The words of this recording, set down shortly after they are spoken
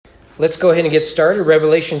Let's go ahead and get started.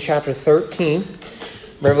 Revelation chapter 13.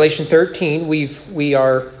 Revelation 13,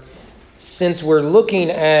 since we're looking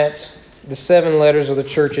at the 7 letters of the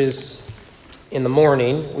churches in the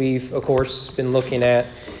morning, we've, of course, been looking at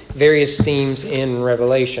various themes in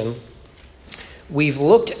Revelation. We've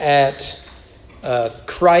looked at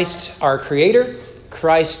Christ, our Creator,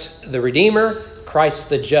 Christ, the Redeemer, Christ,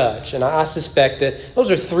 the Judge. And I suspect that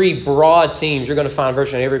those are 3 broad themes you're going to find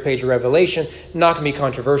virtually on every page of Revelation. Not going to be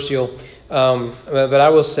controversial. But I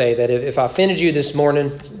will say that if I offended you this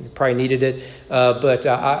morning, you probably needed it. But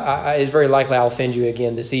it's very likely I'll offend you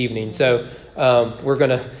again this evening. So we're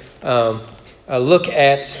going to look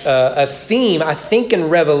at a theme, I think, in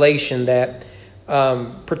Revelation that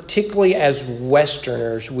particularly as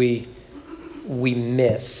Westerners we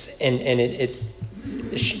miss, and it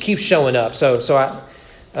keeps showing up. So I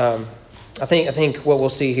think what we'll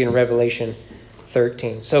see here in Revelation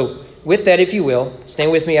 13. So with that, if you will,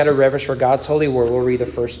 stand with me out of reverence for God's holy word. We'll read the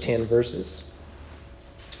first 10 verses.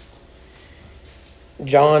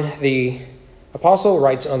 John, the apostle,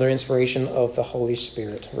 writes under inspiration of the Holy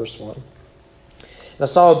Spirit. Verse 1. And I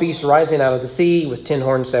saw a beast rising out of the sea with 10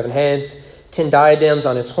 horns, 7 heads, 10 diadems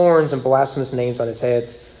on his horns, and blasphemous names on his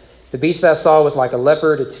heads. The beast that I saw was like a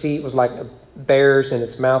leopard, its feet was like a bear's, and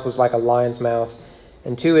its mouth was like a lion's mouth.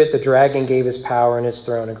 And to it the dragon gave his power and his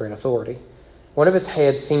throne and great authority. One of its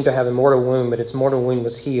heads seemed to have a mortal wound, but its mortal wound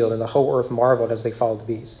was healed, and the whole earth marveled as they followed the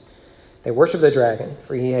beast. They worshipped the dragon,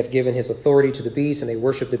 for he had given his authority to the beast, and they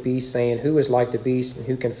worshipped the beast, saying, "Who is like the beast, and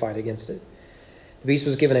who can fight against it?" The beast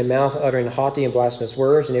was given a mouth uttering haughty and blasphemous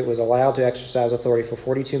words, and it was allowed to exercise authority for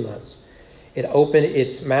 42 months. It opened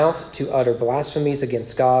its mouth to utter blasphemies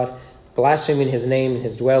against God, blaspheming his name and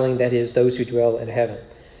his dwelling, that is, those who dwell in heaven.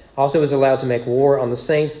 Also it was allowed to make war on the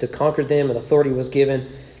saints, to conquer them, and authority was given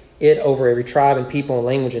it over every tribe and people and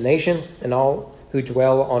language and nation, and all who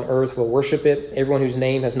dwell on earth will worship it, everyone whose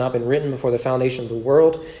name has not been written before the foundation of the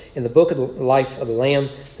world in the book of the life of the Lamb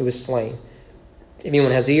who was slain. If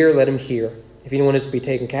anyone has ear, let him hear. If anyone is to be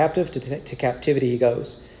taken captive, to captivity he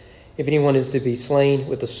goes. If anyone is to be slain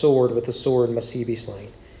with the sword must he be slain.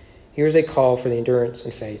 Here is a call for the endurance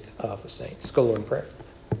and faith of the saints. Go, Lord, in prayer.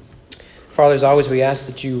 Father, as always, we ask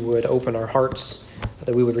that you would open our hearts,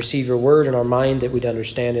 that we would receive your word, and our mind that we'd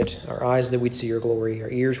understand it, our eyes that we'd see your glory, our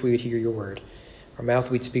ears we would hear your word, our mouth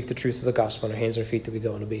we'd speak the truth of the gospel, and our hands and feet that we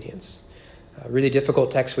go in obedience. A really difficult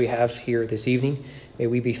text we have here this evening. May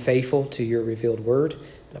we be faithful to your revealed word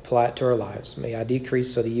and apply it to our lives. May I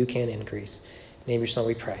decrease so that you can increase. In the name of your Son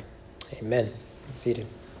we pray. Amen. Be seated.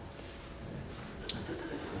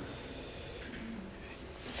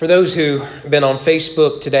 For those who have been on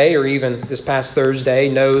Facebook today or even this past Thursday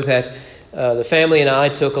know that the family and I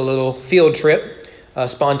took a little field trip, a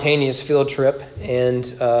spontaneous field trip,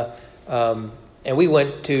 and we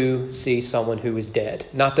went to see someone who was dead.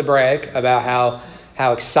 Not to brag about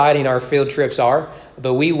how exciting our field trips are,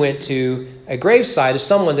 but we went to a gravesite of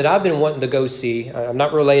someone that I've been wanting to go see. I'm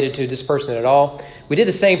not related to this person at all. We did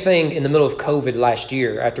the same thing in the middle of COVID last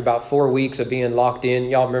year after about 4 weeks of being locked in.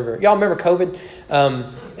 Y'all remember COVID?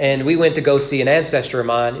 And we went to go see an ancestor of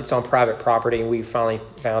mine. It's on private property, and we finally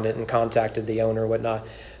found it and contacted the owner and whatnot.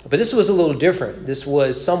 But this was a little different. This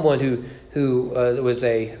was someone who was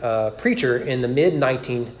a preacher in the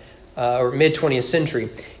mid-20th century.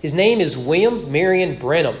 His name is William Marion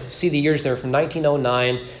Branham. See the years there from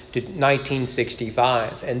 1909 to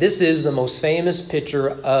 1965. And this is the most famous picture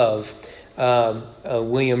of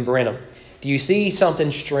William Branham. Do you see something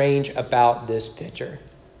strange about this picture?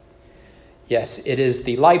 Yes, it is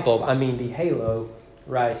the light bulb. The halo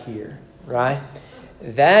right here, right?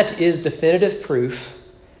 That is definitive proof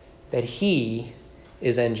that he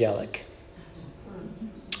is angelic,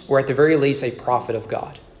 or at the very least a prophet of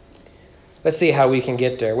God. Let's see how we can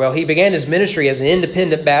get there. Well, he began his ministry as an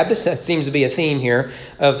independent Baptist. That seems to be a theme here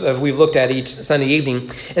of we've looked at each Sunday evening.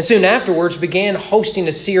 And soon afterwards began hosting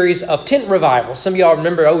a series of tent revivals. Some of y'all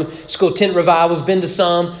remember old school tent revivals, been to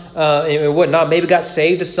some and whatnot. Maybe got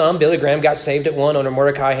saved to some. Billy Graham got saved at one under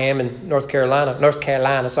Mordecai Ham in North Carolina.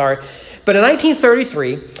 But in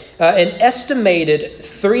 1933, an estimated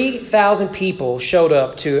 3,000 people showed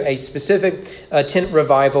up to a specific tent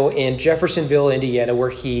revival in Jeffersonville, Indiana, where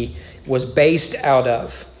he was based out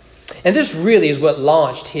of. And this really is what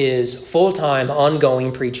launched his full-time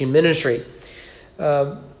ongoing preaching ministry.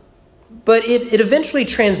 But it eventually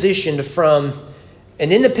transitioned from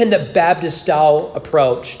an independent Baptist-style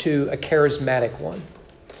approach to a charismatic one.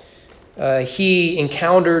 He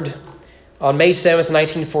encountered, on May 7th,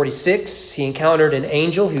 1946, he encountered an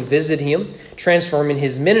angel who visited him, transforming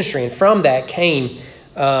his ministry. And from that came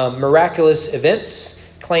miraculous events,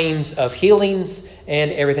 claims of healings,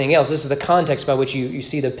 and everything else. This is the context by which you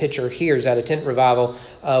see the picture here is at a tent revival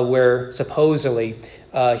where supposedly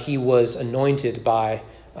he was anointed by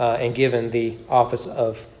and given the office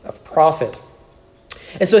of prophet.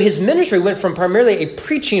 And so his ministry went from primarily a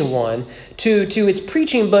preaching one to its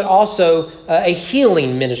preaching, but also a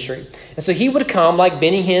healing ministry. And so he would come like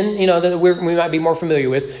Benny Hinn, that we might be more familiar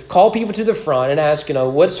with, call people to the front and ask,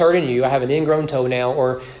 what's hurting you? I have an ingrown toenail,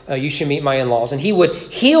 or you should meet my in-laws. And he would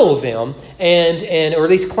heal them and or at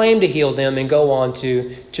least claim to heal them and go on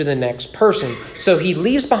to the next person. So he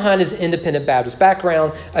leaves behind his independent Baptist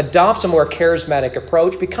background, adopts a more charismatic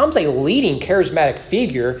approach, becomes a leading charismatic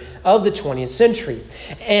figure of the 20th century.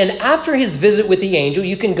 And after his visit with the angel,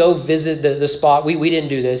 you can go visit the spot. We didn't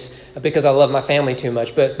do this because I love my family too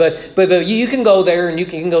much, but you can go there and you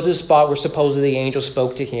can go to the spot where supposedly the angel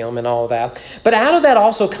spoke to him and all that. But out of that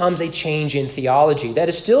also comes a change in theology that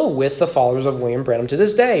is still with the followers of William Branham to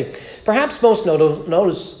this day. Perhaps most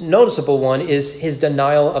noticeable one is his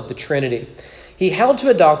denial of the Trinity. He held to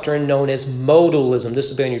a doctrine known as modalism. This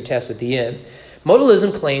will be on your test at the end.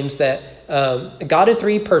 Modalism claims that God in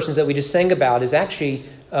three persons that we just sang about is actually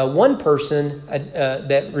one person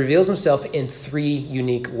that reveals himself in three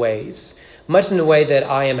unique ways. Much in the way that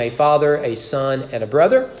I am a father, a son, and a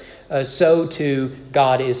brother, so too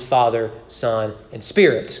God is Father, Son, and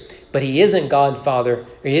Spirit. But he isn't God, Father,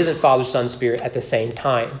 or he isn't Father, Son, Spirit at the same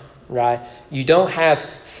time, right? You don't have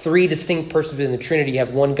three distinct persons within the Trinity. You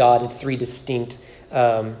have one God in three distinct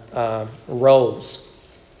roles.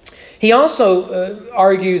 He also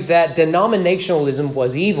argued that denominationalism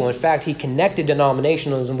was evil. In fact, he connected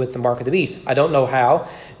denominationalism with the mark of the beast. I don't know how,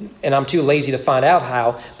 and I'm too lazy to find out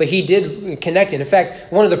how, but he did connect it. In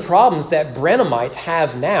fact, one of the problems that Branhamites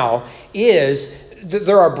have now is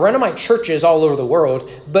there are Branhamite churches all over the world,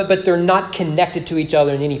 but they're not connected to each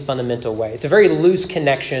other in any fundamental way. It's a very loose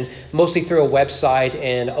connection, mostly through a website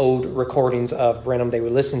and old recordings of Branham they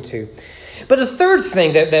would listen to. But the third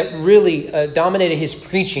thing that really dominated his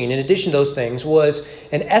preaching, in addition to those things, was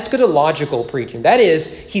an eschatological preaching. That is,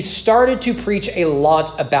 he started to preach a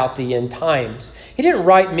lot about the end times. He didn't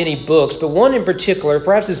write many books, but one in particular,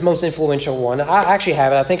 perhaps his most influential one, I actually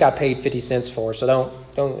have it. I think I paid 50 cents for it, so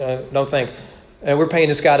don't think we're paying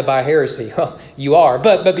this guy to buy heresy. Well, you are,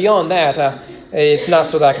 but beyond that, it's not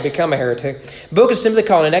so that I can become a heretic. The book is simply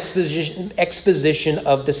called an exposition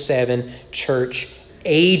of the seven church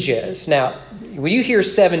ages. Now, when you hear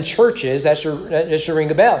seven churches, that should ring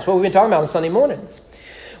a bell. It's what we've been talking about on Sunday mornings.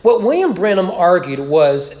 What William Branham argued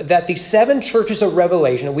was that the seven churches of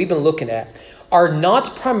Revelation that we've been looking at are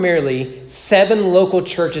not primarily seven local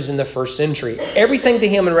churches in the first century. Everything to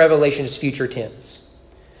him in Revelation is future tense.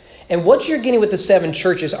 And what you're getting with the seven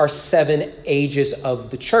churches are seven ages of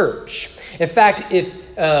the church. In fact, if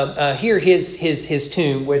here his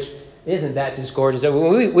tomb, which isn't that just gorgeous?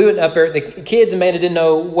 We went up there, the kids, Amanda didn't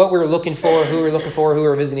know what we were looking for, who we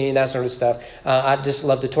were visiting, and that sort of stuff. I just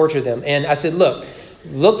love to torture them. And I said,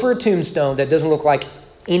 look for a tombstone that doesn't look like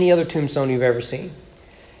any other tombstone you've ever seen.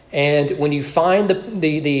 And when you find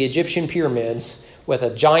the Egyptian pyramids with a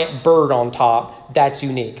giant bird on top, that's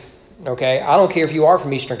unique. Okay? I don't care if you are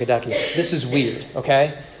from Eastern Kentucky. This is weird,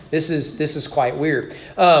 okay? This is quite weird.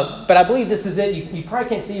 But I believe this is it. You probably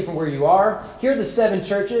can't see it from where you are. Here are the seven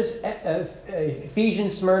churches: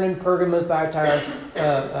 Ephesians, Smyrna, Pergamum, Thyatira.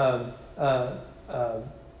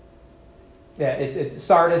 It's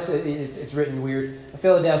Sardis. It's written weird.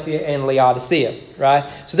 Philadelphia and Laodicea. Right.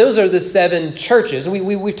 So those are the seven churches.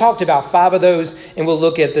 We've talked about five of those, and we'll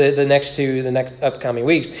look at the next two the next upcoming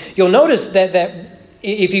weeks. You'll notice that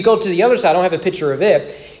if you go to the other side, I don't have a picture of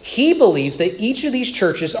it. He believes that each of these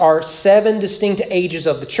churches are seven distinct ages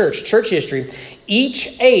of the church history.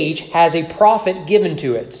 Each age has a prophet given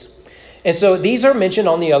to it. And so these are mentioned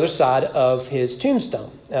on the other side of his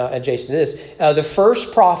tombstone, adjacent to this. The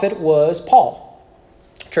first prophet was Paul,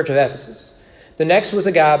 Church of Ephesus. The next was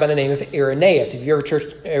a guy by the name of Irenaeus. If you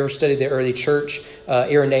ever studied the early church,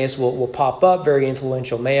 Irenaeus will pop up, very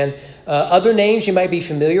influential man. Other names you might be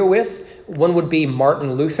familiar with. One would be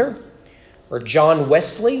Martin Luther or John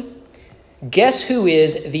Wesley. Guess who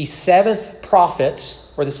is the seventh prophet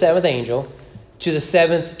or the seventh angel to the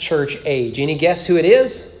seventh church age? Any guess who it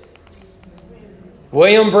is?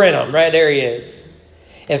 William Branham. Right there he is.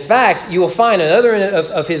 In fact, you will find another end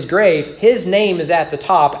of his grave. His name is at the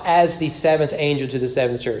top as the seventh angel to the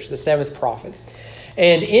seventh church, the seventh prophet.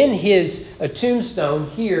 And in his tombstone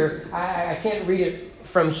here, I can't read it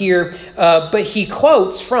from here, but he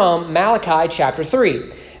quotes from Malachi chapter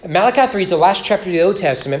 3. Malachi 3 is the last chapter of the Old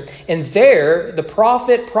Testament, and there the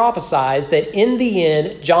prophet prophesies that in the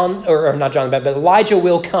end, Elijah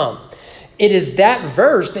will come. It is that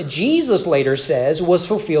verse that Jesus later says was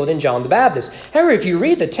fulfilled in John the Baptist. However, if you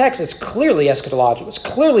read the text, it's clearly eschatological. It's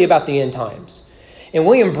clearly about the end times. And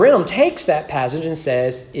William Branham takes that passage and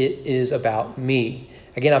says, it is about me.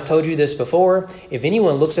 Again, I've told you this before. If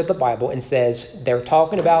anyone looks at the Bible and says, they're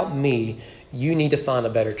talking about me, you need to find a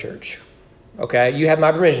better church. Okay? You have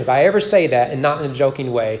my permission. If I ever say that, and not in a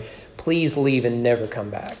joking way, please leave and never come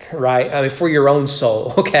back, right? I mean, for your own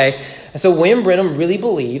soul, okay? And so William Branham really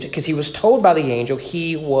believed, because he was told by the angel,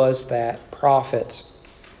 he was that prophet.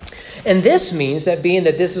 And this means that being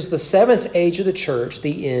that this is the seventh age of the church,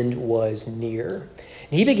 the end was near.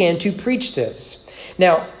 And he began to preach this.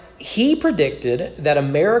 Now, he predicted that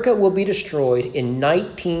America will be destroyed in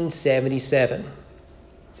 1977.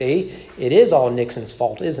 See, it is all Nixon's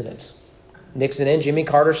fault, isn't it? Nixon and Jimmy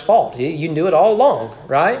Carter's fault. You knew it all along,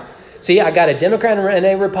 right? See, I got a Democrat and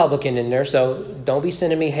a Republican in there, so don't be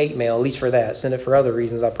sending me hate mail, at least for that. Send it for other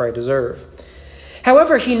reasons I probably deserve.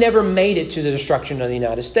 However, he never made it to the destruction of the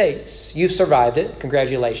United States. You've survived it.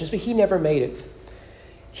 Congratulations. But he never made it.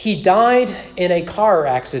 He died in a car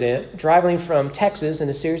accident driving from Texas in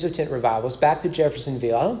a series of tent revivals back to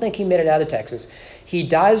Jeffersonville. I don't think he made it out of Texas. He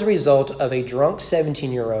died as a result of a drunk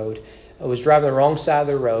 17-year-old who was driving the wrong side of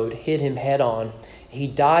the road, hit him head on. He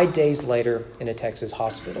died days later in a Texas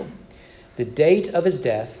hospital. The date of his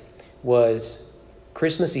death was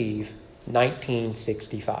Christmas Eve,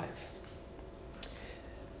 1965.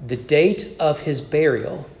 The date of his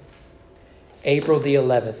burial, April the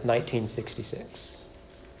 11th, 1966.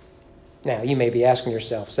 Now, you may be asking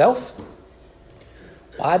yourself,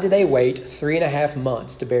 why did they wait 3.5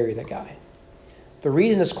 months to bury the guy? The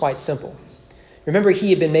reason is quite simple. Remember,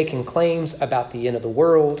 he had been making claims about the end of the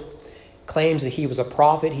world, claims that he was a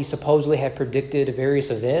prophet. He supposedly had predicted various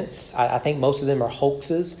events. I think most of them are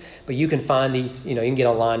hoaxes, but you can find these, you can get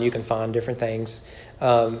online, you can find different things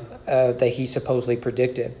that he supposedly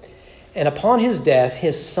predicted. And upon his death,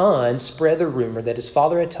 his son spread the rumor that his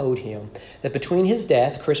father had told him that between his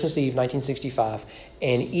death, Christmas Eve, 1965,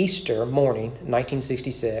 and Easter morning,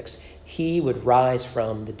 1966, he would rise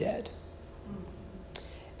from the dead.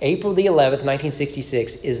 April the 11th,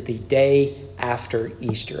 1966 is the day after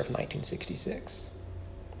Easter of 1966.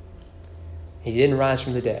 He didn't rise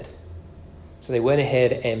from the dead. So they went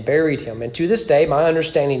ahead and buried him. And to this day, my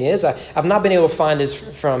understanding is, I've not been able to find this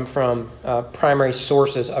from primary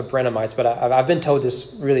sources of Branhamites, but I've been told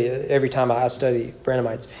this really every time I study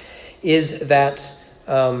Branhamites, is that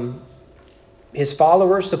his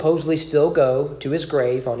followers supposedly still go to his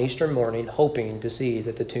grave on Easter morning, hoping to see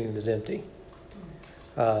that the tomb is empty.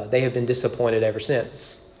 They have been disappointed ever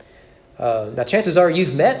since. Now, chances are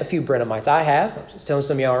you've met a few Branhamites. I have. I was telling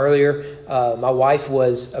some of y'all earlier, my wife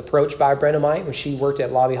was approached by a Branhamite when she worked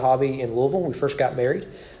at Lobby Hobby in Louisville. We first got married.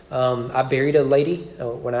 I buried a lady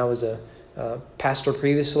when I was a pastor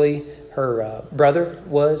previously. Her brother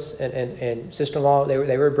was, and sister-in-law,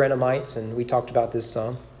 they were Branhamites, and we talked about this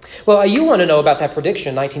some. Well, you want to know about that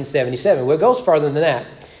prediction, 1977. Well, it goes farther than that.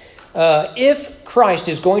 If Christ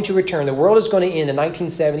is going to return, the world is going to end in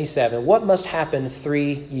 1977, what must happen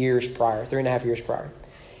 3.5 years prior?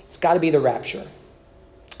 It's got to be the rapture.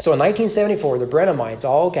 So in 1974, the Branhamites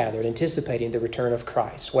all gathered anticipating the return of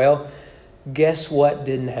Christ. Well, guess what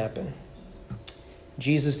didn't happen?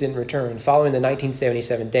 Jesus didn't return. Following the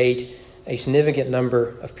 1977 date, a significant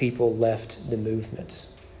number of people left the movement.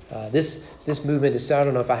 This movement is, I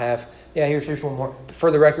don't know if I have, here's one more.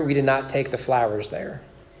 For the record, we did not take the flowers there.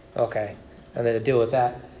 Okay, and then to deal with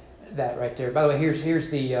that right there. By the way, here's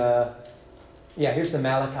the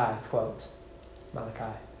Malachi quote,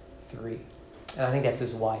 Malachi 3, and I think that's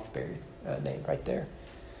his wife buried name right there.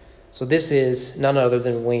 So this is none other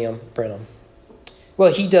than William Branham.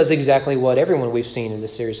 Well, he does exactly what everyone we've seen in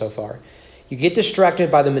this series so far. You get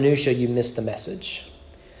distracted by the minutia, you miss the message.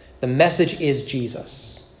 The message is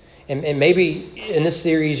Jesus. And maybe in this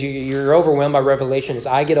series, you're overwhelmed by Revelation. As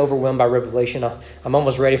I get overwhelmed by Revelation, I'm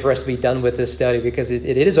almost ready for us to be done with this study because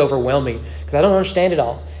it is overwhelming because I don't understand it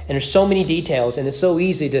all. And there's so many details, and it's so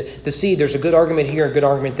easy to see there's a good argument here, a good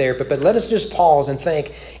argument there. But let us just pause and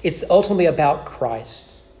think it's ultimately about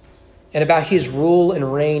Christ and about his rule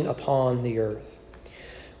and reign upon the earth.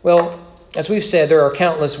 Well, as we've said, there are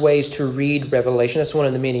countless ways to read Revelation. That's one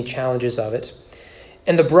of the many challenges of it.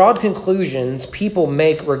 And the broad conclusions people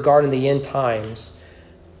make regarding the end times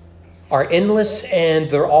are endless and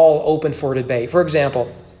they're all open for debate. For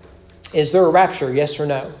example, is there a rapture, yes or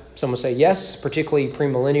no? Some will say yes, particularly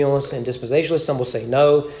premillennialists and dispensationalists. Some will say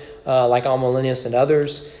no, like amillennialists and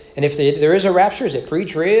others. And if there is a rapture, is it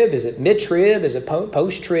pre-trib? Is it mid-trib? Is it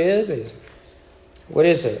post-trib? What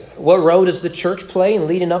is it? What role does the church play in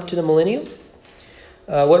leading up to the millennium?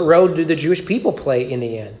 What role do the Jewish people play in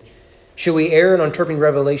the end? Should we err on interpreting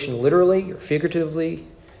Revelation literally or figuratively?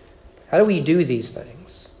 How do we do these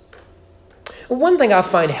things? Well, one thing I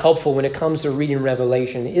find helpful when it comes to reading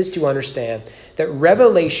Revelation is to understand that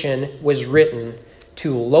Revelation was written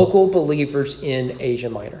to local believers in Asia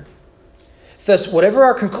Minor. Thus, whatever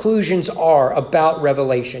our conclusions are about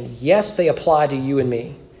Revelation, yes, they apply to you and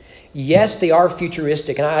me. Yes, they are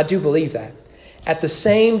futuristic, and I do believe that. At the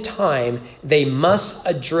same time, they must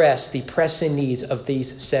address the pressing needs of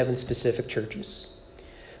these 7 specific churches.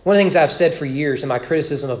 One of the things I've said for years in my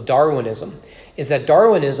criticism of Darwinism is that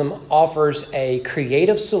Darwinism offers a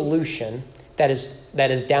creative solution that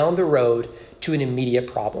is down the road to an immediate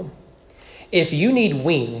problem. If you need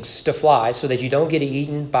wings to fly so that you don't get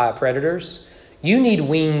eaten by predators, you need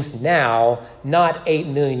wings now, not 8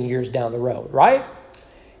 million years down the road, right?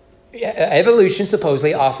 Evolution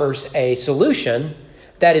supposedly offers a solution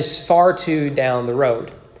that is far too down the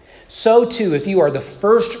road. So too, if you are the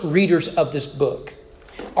first readers of this book,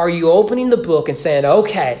 are you opening the book and saying,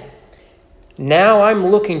 okay, now I'm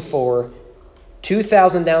looking for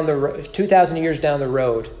 2,000 years down the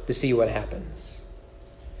road to see what happens?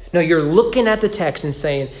 No, you're looking at the text and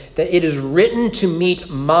saying that it is written to meet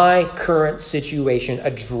my current situation,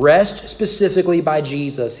 addressed specifically by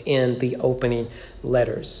Jesus in the opening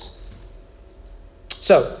letters.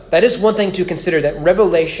 So that is one thing to consider, that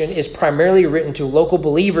Revelation is primarily written to local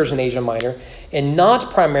believers in Asia Minor and not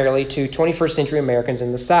primarily to 21st century Americans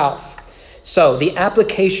in the South. So the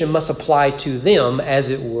application must apply to them as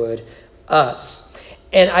it would us.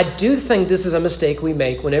 And I do think this is a mistake we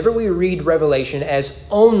make whenever we read Revelation as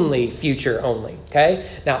only future only, okay?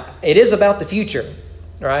 Now, it is about the future,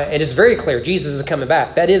 right? It is very clear Jesus is coming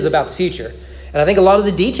back. That is about the future. And I think a lot of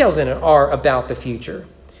the details in it are about the future.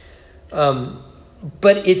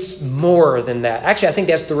 But it's more than that. Actually, I think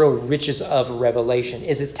that's the real riches of Revelation,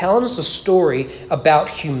 is it's telling us a story about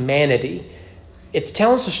humanity. It's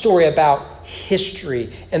telling us a story about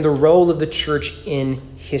history and the role of the church in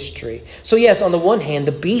history. So yes, on the one hand,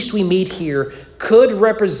 the beast we meet here could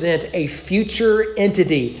represent a future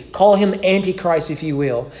entity. Call him Antichrist, if you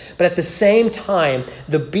will. But at the same time,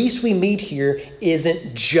 the beast we meet here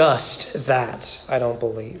isn't just that, I don't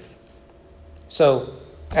believe. So,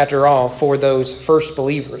 after all, for those first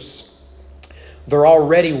believers, there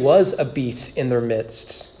already was a beast in their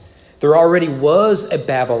midst. There already was a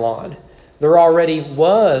Babylon. There already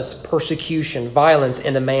was persecution, violence,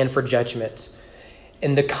 and a man for judgment.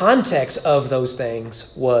 And the context of those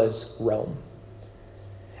things was Rome.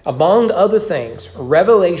 Among other things,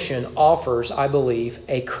 Revelation offers, I believe,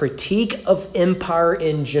 a critique of empire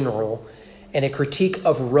in general and a critique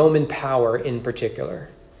of Roman power in particular.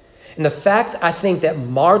 And the fact, I think, that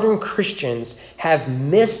modern Christians have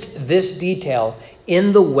missed this detail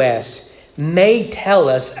in the West may tell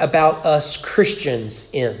us about us Christians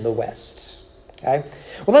in the West. Okay?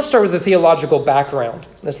 Well, let's start with the theological background.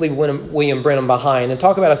 Let's leave William Branham behind and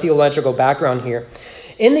talk about a theological background here.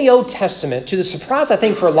 In the Old Testament, to the surprise, I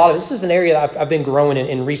think, for a lot of this is an area that I've been growing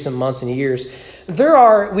in recent months and years. There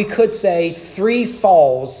are, we could say, 3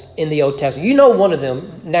 falls in the Old Testament. You know one of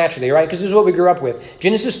them naturally, right? Because this is what we grew up with.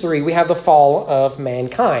 Genesis 3, we have the fall of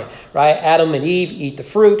mankind, right? Adam and Eve eat the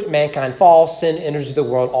fruit, mankind falls, sin enters the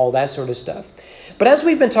world, all that sort of stuff. But as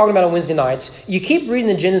we've been talking about on Wednesday nights, you keep reading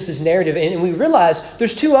the Genesis narrative, and we realize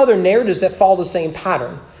there's 2 other narratives that follow the same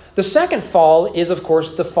pattern. The second fall is, of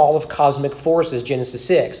course, the fall of cosmic forces, Genesis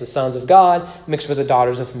 6, the sons of God mixed with the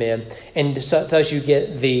daughters of men. And thus you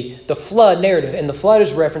get the flood narrative. And the flood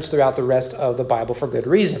is referenced throughout the rest of the Bible for good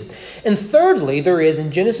reason. And thirdly, there is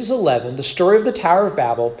in Genesis 11, the story of the Tower of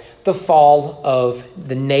Babel, the fall of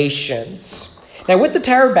the nations. Now, with the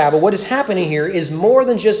Tower of Babel, what is happening here is more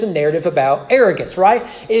than just a narrative about arrogance, right?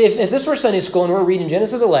 If this were Sunday school and we're reading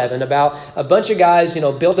Genesis 11 about a bunch of guys,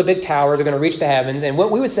 built a big tower, they're going to reach the heavens, and what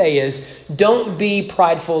we would say is, don't be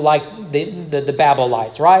prideful like the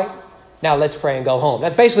Babelites, right? Now let's pray and go home.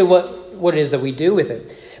 That's basically what it is that we do with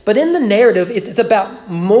it. But in the narrative, it's about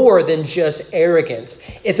more than just arrogance.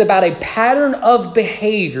 It's about a pattern of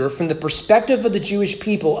behavior from the perspective of the Jewish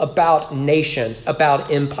people about nations,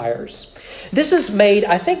 about empires. This is made,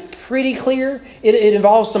 I think, pretty clear. It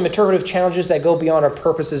involves some interpretive challenges that go beyond our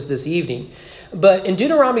purposes this evening. But in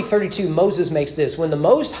Deuteronomy 32, Moses makes this: when the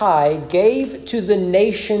Most High gave to the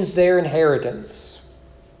nations their inheritance.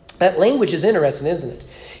 That language is interesting, isn't it?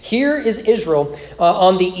 Here is Israel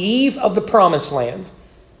on the eve of the promised land.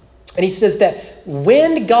 And he says that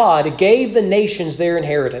when God gave the nations their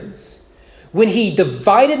inheritance, when he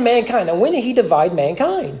divided mankind. Now, when did he divide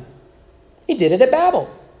mankind? He did it at Babel.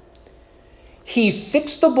 He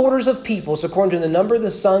fixed the borders of peoples according to the number of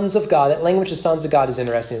the sons of God. That language of sons of God is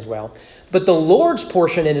interesting as well. But the Lord's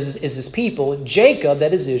portion is his people. Jacob,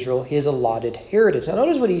 that is Israel, his allotted heritage. Now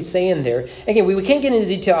notice what he's saying there. Again, we can't get into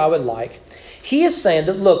detail I would like. He is saying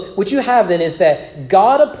that, look, what you have then is that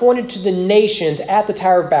God appointed to the nations at the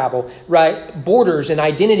Tower of Babel, right, borders and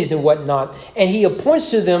identities and whatnot, and he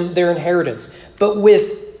appoints to them their inheritance. But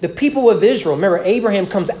with the people of Israel, remember, Abraham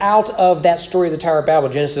comes out of that story of the Tower of Babel,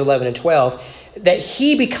 Genesis 11 and 12, that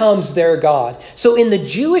he becomes their God. So in the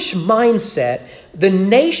Jewish mindset, the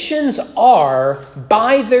nations are,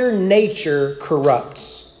 by their nature,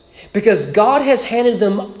 corrupt, because God has handed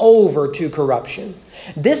them over to corruption.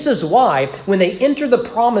 This is why when they enter the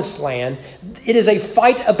promised land, it is a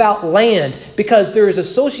fight about land, because there is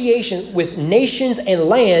association with nations and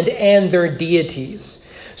land and their deities.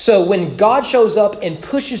 So when God shows up and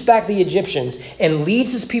pushes back the Egyptians and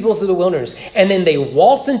leads his people through the wilderness, and then they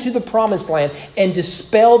waltz into the promised land and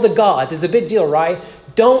dispel the gods, it's a big deal, right?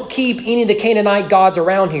 Don't keep any of the Canaanite gods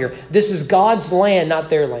around here. This is God's land, not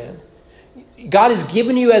their land. God has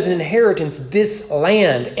given you as an inheritance this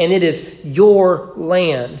land, and it is your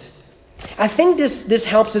land. I think this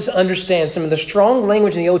helps us understand some of the strong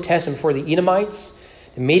language in the Old Testament for the Edomites,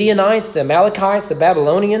 the Midianites, the Amalekites, the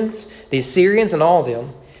Babylonians, the Assyrians, and all of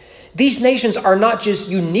them. These nations are not just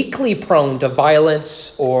uniquely prone to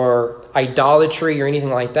violence or idolatry or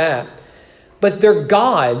anything like that, but their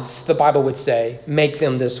gods, the Bible would say, make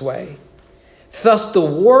them this way. Thus, the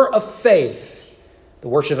war of faith, the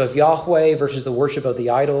worship of Yahweh versus the worship of the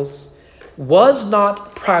idols, was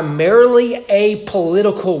not primarily a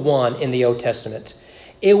political one in the Old Testament.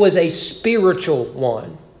 It was a spiritual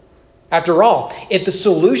one. After all, if the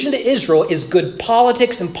solution to Israel is good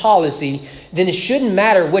politics and policy, then it shouldn't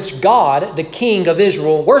matter which God the king of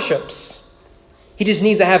Israel worships. He just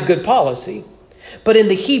needs to have good policy. But in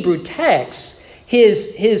the Hebrew text,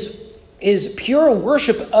 his pure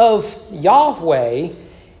worship of Yahweh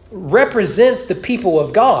represents the people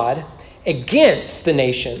of God against the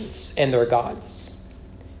nations and their gods.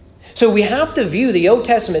 So we have to view the Old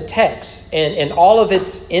Testament text and all of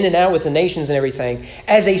its in and out with the nations and everything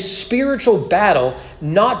as a spiritual battle,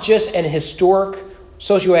 not just an historic,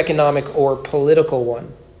 socioeconomic, or political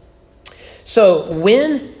one. So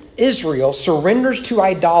when Israel surrenders to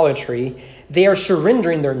idolatry, they are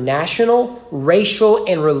surrendering their national, racial,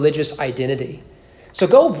 and religious identity. So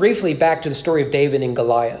go briefly back to the story of David and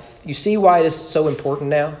Goliath. You see why it is so important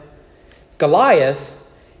now? Goliath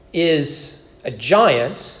is a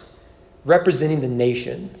giant representing the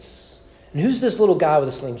nations. And who's this little guy with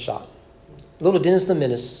a slingshot? Little Dennis the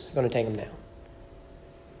Menace going to take him down.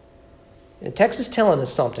 And the text is telling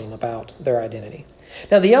us something about their identity.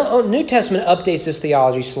 Now, the New Testament updates this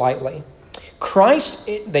theology slightly. Christ,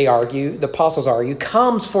 they argue, the apostles argue,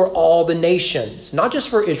 comes for all the nations, not just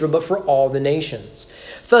for Israel, but for all the nations.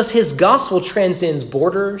 Thus, his gospel transcends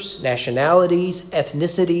borders, nationalities,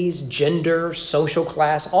 ethnicities, gender, social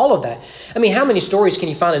class, all of that. I mean, how many stories can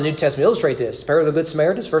you find in the New Testament illustrate this? Parable of the Good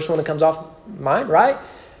Samaritan, first one that comes off mind, right?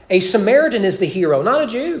 A Samaritan is the hero, not a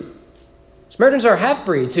Jew. Samaritans are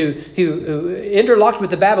half-breeds who interlocked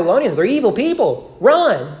with the Babylonians. They're evil people.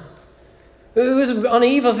 Run. Who's on the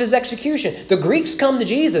eve of his execution. The Greeks come to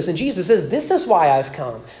Jesus, and Jesus says, this is why I've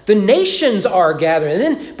come. The nations are gathering. And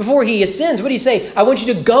then before he ascends, what do he say? I want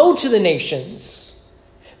you to go to the nations,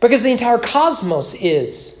 because the entire cosmos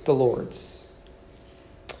is the Lord's.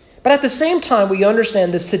 But at the same time, we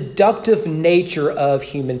understand the seductive nature of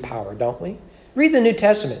human power, don't we? Read the New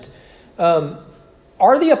Testament.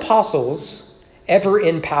 Are the apostles ever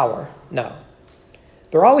in power? No.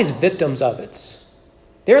 They're always victims of it.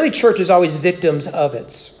 The early church is always victims of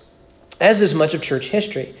it, as is much of church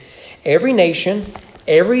history. Every nation,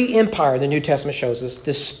 every empire, the New Testament shows us,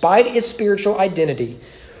 despite its spiritual identity,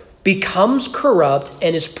 becomes corrupt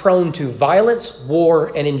and is prone to violence,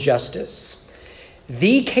 war, and injustice.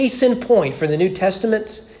 The case in point for the New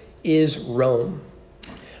Testament is Rome.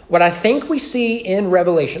 What I think we see in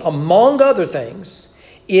Revelation, among other things,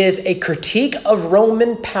 is a critique of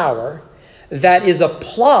Roman power that is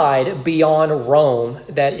applied beyond Rome,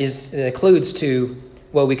 that includes to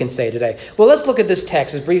what we can say today. Well, let's look at this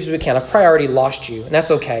text as briefly as we can. I've probably already lost you, and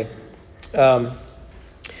that's okay.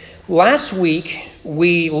 Last week,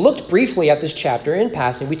 we looked briefly at this chapter in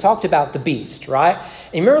passing. We talked about the beast, right?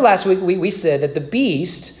 And remember last week we said that the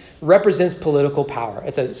beast represents political power.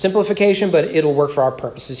 It's a simplification, but it'll work for our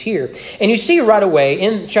purposes here. And you see right away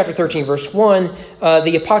in chapter 13, verse 1,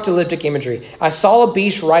 the apocalyptic imagery. I saw a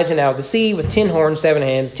beast rising out of the sea with 10 horns, 7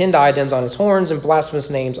 hands, 10 diadems on his horns, and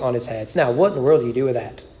blasphemous names on his heads. Now, what in the world do you do with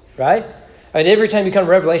that, right? I mean, every time you come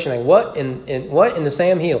to Revelation, like, what in the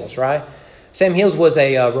Sam Hills, right? Sam Hills was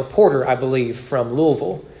a reporter, I believe, from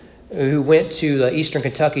Louisville, who went to eastern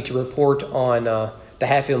Kentucky to report on the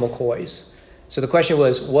Hatfield McCoys. So the question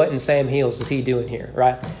was, what in Sam Hills is he doing here,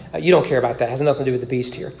 right? You don't care about that. It has nothing to do with the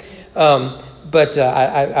beast here. But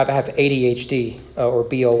I have ADHD, or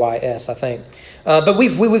BOYS, I think. But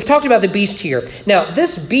we've talked about the beast here. Now,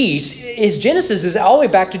 this beast, Genesis is all the way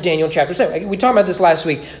back to Daniel chapter 7. We talked about this last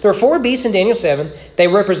week. There are 4 beasts in Daniel 7. They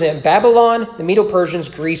represent Babylon, the Medo-Persians,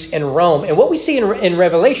 Greece, and Rome. And what we see in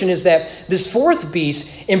Revelation is that this 4th beast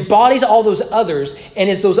embodies all those others and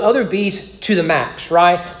is those other beasts to the max,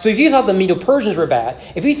 right? So if you thought the Medo-Persians were bad,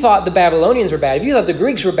 if you thought the Babylonians were bad, if you thought the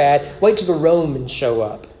Greeks were bad, wait till the Romans show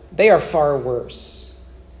up. They are far worse.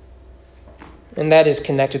 And that is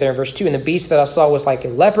connected there in verse 2. And the beast that I saw was like a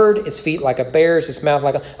leopard, its feet like a bear's, its mouth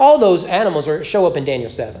like a... All those animals show up in Daniel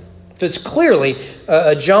 7. So it's clearly,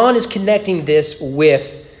 John is connecting this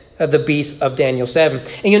with the beast of Daniel 7.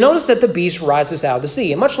 And you'll notice that the beast rises out of the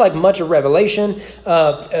sea. And much like much of Revelation,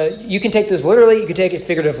 you can take this literally, you can take it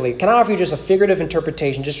figuratively. Can I offer you just a figurative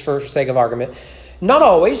interpretation, just for sake of argument? Not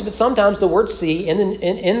always, but sometimes the word sea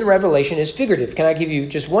in Revelation is figurative. Can I give you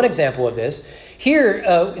just one example of this? Here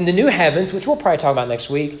in the new heavens, which we'll probably talk about next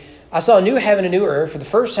week, I saw a new heaven and a new earth, for the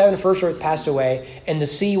first heaven and first earth passed away, and the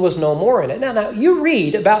sea was no more in it. Now, you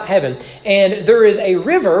read about heaven, and there is a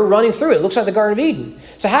river running through it. It looks like the Garden of Eden.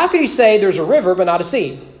 So how could you say there's a river but not a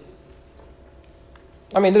sea?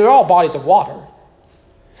 I mean, they're all bodies of water.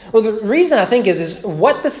 Well, the reason I think is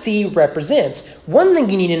what the sea represents. One thing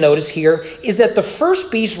you need to notice here is that the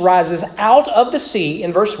first beast rises out of the sea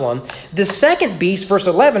in verse 1. The second beast, verse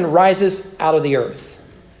 11, rises out of the earth.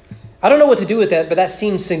 I don't know what to do with that, but that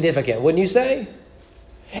seems significant, wouldn't you say?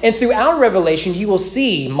 And throughout Revelation, you will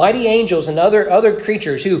see mighty angels and other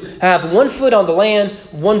creatures who have 1 foot on the land,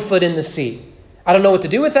 1 foot in the sea. I don't know what to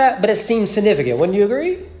do with that, but it seems significant. Wouldn't you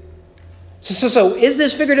agree? So is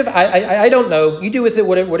this figurative? I don't know. You do with it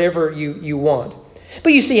whatever you want.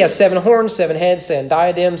 But you see, he has 7 horns, 7 heads, 7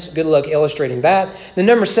 diadems. Good luck illustrating that. The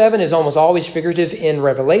number 7 is almost always figurative in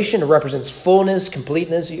Revelation. It represents fullness,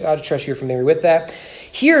 completeness. I trust you're familiar with that.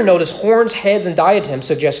 Here, notice horns, heads, and diadems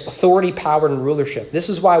suggest authority, power, and rulership. This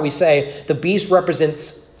is why we say the beast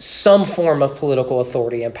represents some form of political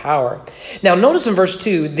authority and power. Now, notice in verse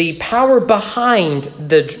 2, the power behind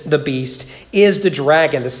the beast is the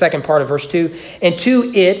dragon, the second part of verse 2. And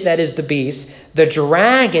to it, that is the beast, the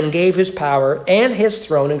dragon gave his power and his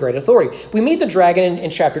throne and great authority. We meet the dragon in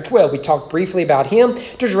chapter 12. We talked briefly about him.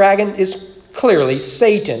 The dragon is clearly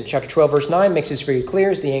Satan. Chapter 12, verse 9 makes this very clear.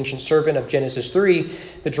 It's the ancient serpent of Genesis 3,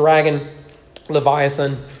 the dragon,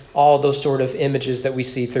 Leviathan, all those sort of images that we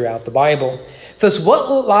see throughout the Bible. Thus,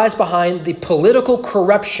 what lies behind the political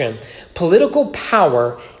corruption, political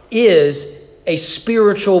power, is a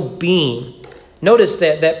spiritual being. Notice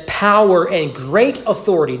that power and great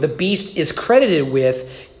authority the beast is credited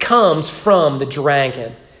with comes from the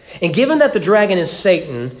dragon. And given that the dragon is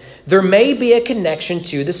Satan, there may be a connection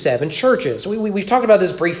to the 7 churches. We've talked about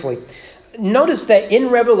this briefly. Notice that in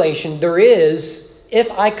Revelation, there is,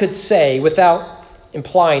 if I could say, without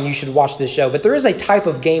implying you should watch this show, but there is a type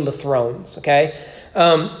of Game of Thrones, okay?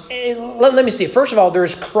 Let me see. First of all,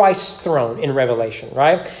 there's Christ's throne in Revelation,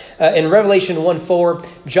 right? In Revelation 1:4,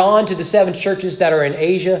 John to the 7 churches that are in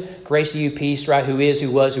Asia, grace to you, peace, right? Who is,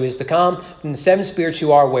 who was, who is to come, from the 7 spirits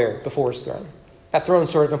who are where? Before his throne. That throne's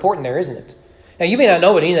sort of important there, isn't it? Now, you may not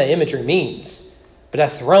know what any of that imagery means, but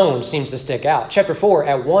that throne seems to stick out. Chapter 4,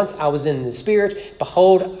 at once I was in the spirit,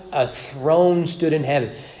 behold, a throne stood in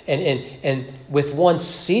heaven. And with one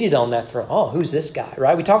seated on that throne. Oh, who's this guy,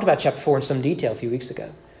 right? We talked about chapter 4 in some detail a few weeks ago.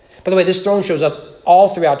 By the way, this throne shows up all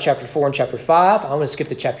throughout chapter 4 and chapter 5. I'm going to skip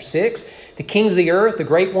to chapter 6. The kings of the earth, the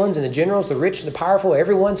great ones and the generals, the rich and the powerful,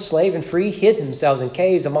 everyone, slave and free, hid themselves in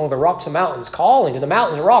caves among the rocks and mountains, calling to the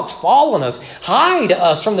mountains and rocks, fall on us, hide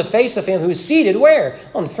us from the face of him who is seated where?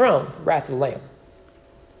 On the throne, wrath of the Lamb.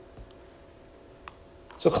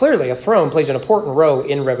 So clearly, a throne plays an important role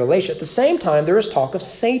in Revelation. At the same time, there is talk of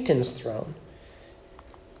Satan's throne.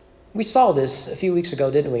 We saw this a few weeks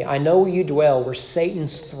ago, didn't we? I know where you dwell, where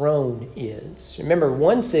Satan's throne is. Remember,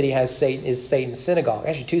 one city is Satan's synagogue.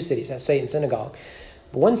 Actually, 2 cities have Satan's synagogue.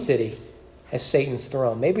 But one city has Satan's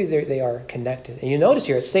throne. Maybe they are connected. And you notice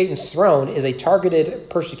here, Satan's throne is a targeted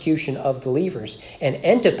persecution of believers. And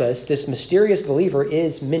Antipas, this mysterious believer,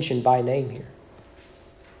 is mentioned by name here.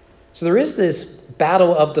 So there is this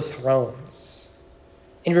battle of the thrones.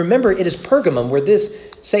 And remember, it is Pergamum where this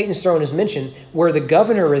Satan's throne is mentioned, where the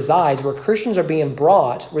governor resides, where Christians are being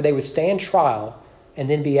brought, where they would stand trial and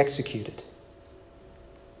then be executed.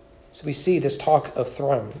 So we see this talk of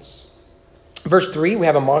thrones. Verse 3, we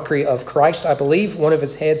have a mockery of Christ, I believe. One of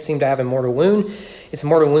his heads seemed to have a mortal wound. Its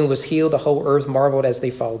mortal wound was healed. The whole earth marveled as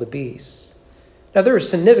they followed the beast. Now, there is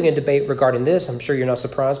significant debate regarding this. I'm sure you're not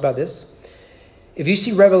surprised by this. If you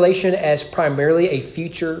see Revelation as primarily a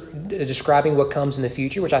future, describing what comes in the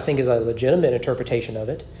future, which I think is a legitimate interpretation of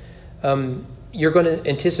it, you're going to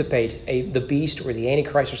anticipate the beast or the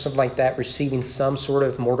Antichrist or something like that receiving some sort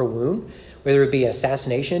of mortal wound, whether it be an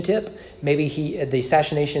assassination attempt. Maybe the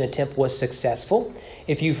assassination attempt was successful.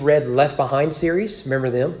 If you've read Left Behind series, remember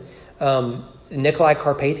them, Nikolai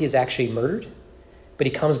Carpathia is actually murdered, but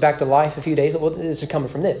he comes back to life a few days. Well, this is coming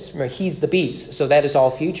from this. Remember, he's the beast, so that is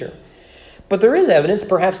all future. But there is evidence,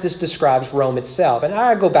 perhaps this describes Rome itself. And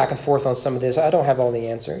I go back and forth on some of this. I don't have all the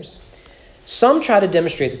answers. Some try to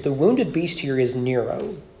demonstrate that the wounded beast here is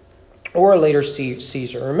Nero or a later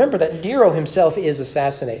Caesar. Remember that Nero himself is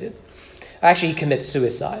assassinated. Actually, he commits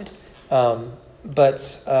suicide. And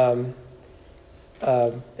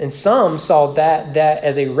some saw that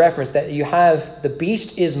as a reference that you have the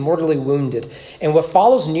beast is mortally wounded. And what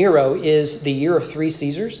follows Nero is the year of 3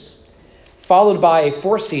 Caesars, followed by a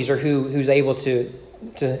 4th Caesar who's able to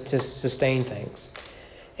sustain things.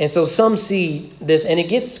 And so some see this, and it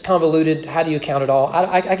gets convoluted. How do you count it all?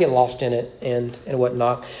 I get lost in it and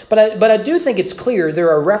whatnot. But I do think it's clear there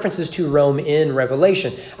are references to Rome in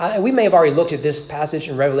Revelation. We may have already looked at this passage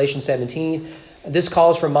in Revelation 17. This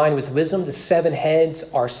calls for mind with wisdom. The 7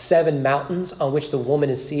 heads are 7 mountains on which the woman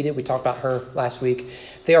is seated. We talked about her last week.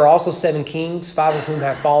 There are also 7 kings, 5 of whom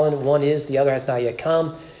have fallen. One is, the other has not yet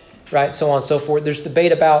come. Right, so on and so forth. There's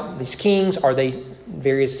debate about these kings. Are they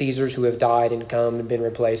various Caesars who have died and come and been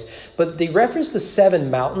replaced? But the reference to 7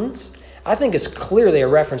 mountains, I think, is clearly a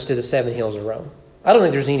reference to the 7 hills of Rome. I don't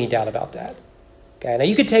think there's any doubt about that. Okay, now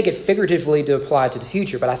you could take it figuratively to apply to the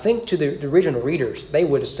future, but I think to the original readers, they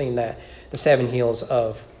would have seen that, the 7 hills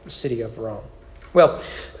of the city of Rome. Well,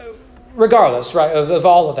 regardless, right, of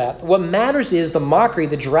all of that, what matters is the mockery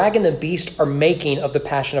the dragon and the beast are making of the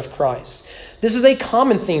passion of Christ. This is a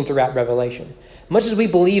common theme throughout Revelation. Much as we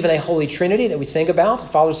believe in a holy trinity that we sing about,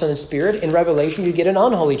 Father, Son, and Spirit, in Revelation you get an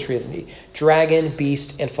unholy trinity, dragon,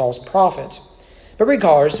 beast, and false prophet. But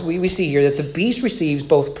regardless, we see here that the beast receives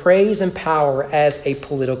both praise and power as a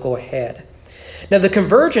political head. Now, the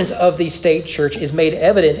convergence of the state church is made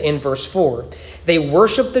evident in verse 4. They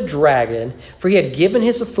worship the dragon, for he had given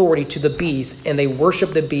his authority to the beast, and they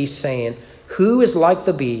worship the beast, saying, "Who is like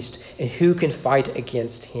the beast, and who can fight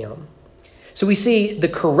against him?" So we see the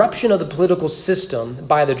corruption of the political system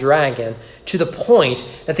by the dragon to the point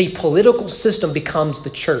that the political system becomes the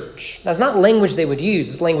church. That's not language they would use.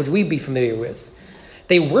 It's language we'd be familiar with.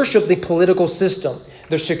 They worship the political system.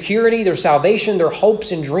 Their security, their salvation, their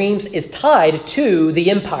hopes and dreams is tied to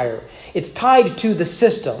the empire. It's tied to the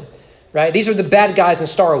system, right? These are the bad guys in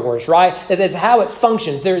Star Wars, right? That's how it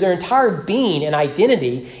functions. Their entire being and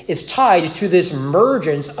identity is tied to this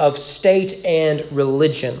mergence of state and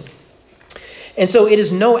religion. And so it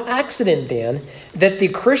is no accident then that the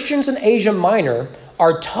Christians in Asia Minor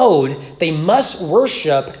are told they must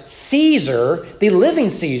worship Caesar, the living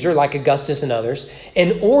Caesar, like Augustus and others,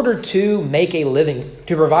 in order to make a living,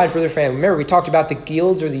 to provide for their family. Remember, we talked about the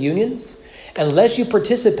guilds or the unions. Unless you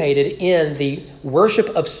participated in the worship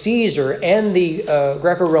of Caesar and the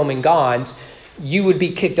Greco-Roman gods, you would be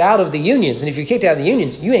kicked out of the unions. And if you're kicked out of the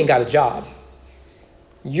unions, you ain't got a job.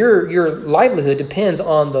 Your livelihood depends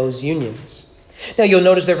on those unions. Now, you'll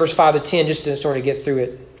notice there, verse 5 to 10, just to sort of get through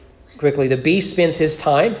it quickly. The beast spends his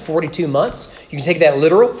time, 42 months. You can take that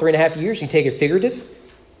literal, 3.5 years. You can take it figurative.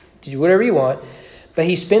 Do whatever you want. But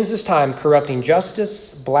he spends his time corrupting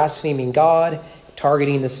justice, blaspheming God,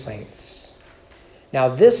 targeting the saints. Now,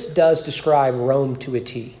 this does describe Rome to a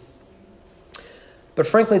T. But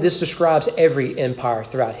frankly, this describes every empire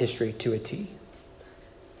throughout history to a T.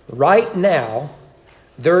 Right now,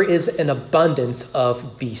 there is an abundance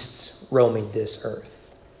of beasts roaming this earth.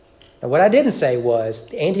 Now, what I didn't say was,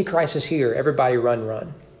 the Antichrist is here, everybody run,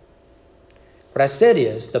 run. What I said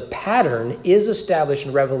is, the pattern is established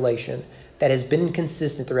in Revelation that has been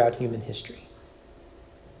consistent throughout human history.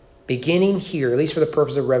 Beginning here, at least for the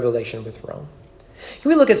purpose of Revelation with Rome. Can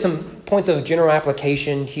we look at some points of general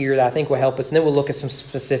application here that I think will help us, and then we'll look at some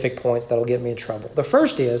specific points that'll get me in trouble. The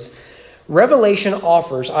first is, Revelation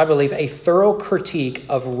offers, I believe, a thorough critique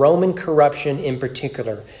of Roman corruption in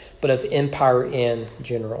particular, but of empire in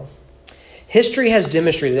general. History has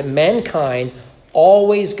demonstrated that mankind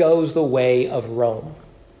always goes the way of Rome.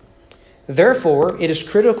 Therefore, it is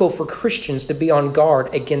critical for Christians to be on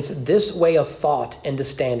guard against this way of thought and to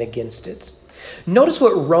stand against it. Notice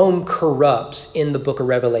what Rome corrupts in the book of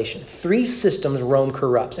Revelation. 3 systems Rome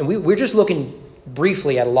corrupts. And we're just looking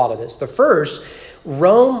briefly at a lot of this. The first,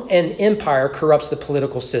 Rome and empire corrupts the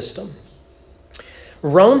political system.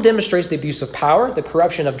 Rome demonstrates the abuse of power, the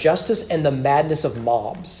corruption of justice, and the madness of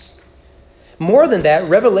mobs. More than that,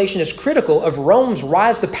 Revelation is critical of Rome's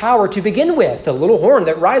rise to power to begin with, the little horn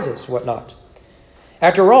that rises, whatnot.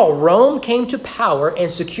 After all, Rome came to power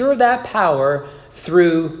and secured that power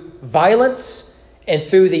through violence and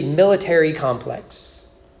through the military complex.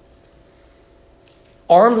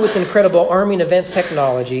 Armed with incredible army and advanced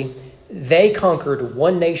technology, they conquered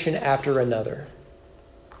one nation after another.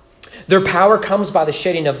 Their power comes by the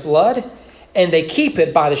shedding of blood, and they keep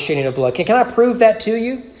it by the shedding of blood. Can I prove that to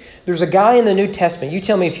you? There's a guy in the New Testament, you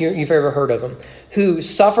tell me if you've ever heard of him, who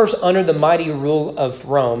suffers under the mighty rule of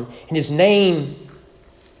Rome, and his name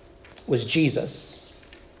was Jesus.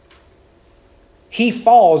 He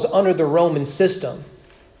falls under the Roman system.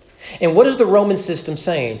 And what is the Roman system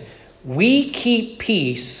saying? We keep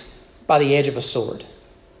peace by the edge of a sword.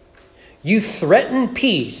 You threaten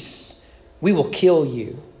peace, we will kill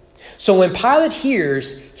you. So when Pilate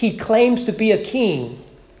hears he claims to be a king,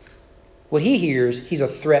 what he hears, he's a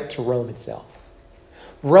threat to Rome itself.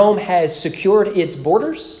 Rome has secured its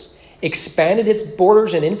borders, expanded its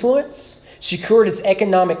borders and influence, secured its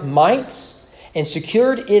economic might, and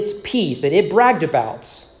secured its peace that it bragged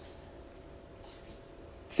about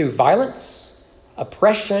through violence,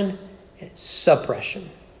 oppression, and suppression.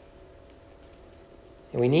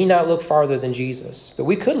 And we need not look farther than Jesus, but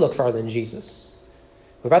we could look farther than Jesus.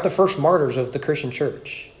 What about the first martyrs of the Christian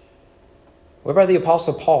church? What about the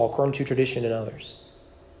Apostle Paul, according to tradition, and others?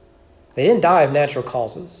 They didn't die of natural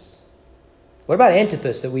causes. What about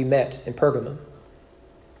Antipas that we met in Pergamum?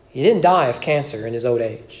 He didn't die of cancer in his old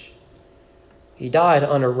age. He died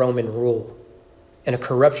under Roman rule and a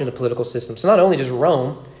corruption of political systems. So not only does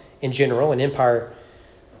Rome in general and empire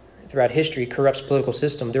throughout history corrupts political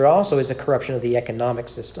system, there also is a corruption of the economic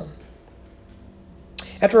system.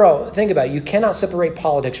 After all, think about it. You cannot separate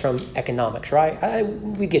politics from economics, right?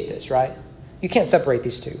 We get this, right? You can't separate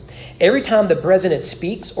these two. Every time the president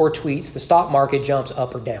speaks or tweets, the stock market jumps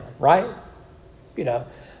up or down, right?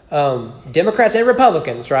 Democrats and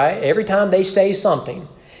Republicans, right? Every time they say something,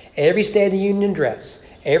 every State of the Union address,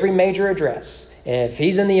 every major address, if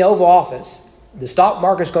he's in the Oval Office, the stock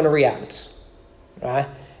market's going to react, right?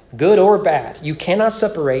 Good or bad. You cannot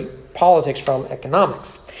separate politics from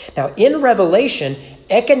economics. Now, in Revelation,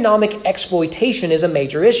 economic exploitation is a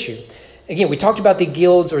major issue. Again, we talked about the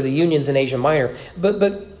guilds or the unions in Asia Minor,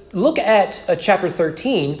 but look at chapter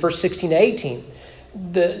 13, verse 16 to 18.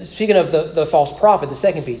 Speaking of the false prophet, the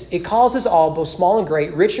second piece, it causes all, both small and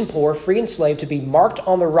great, rich and poor, free and slave, to be marked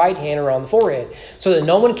on the right hand or on the forehead, so that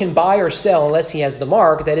no one can buy or sell unless he has the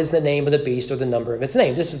mark, that is the name of the beast or the number of its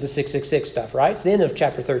name. This is the 666 stuff, right? It's the end of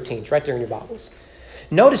chapter 13. It's right there in your Bibles.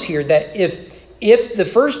 Notice here that if the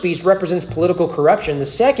first beast represents political corruption, the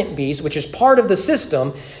second beast, which is part of the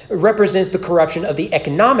system, represents the corruption of the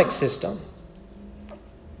economic system.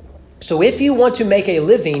 So if you want to make a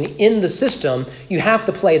living in the system, you have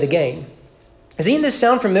to play the game. Does any of this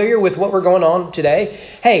sound familiar with what we're going on today?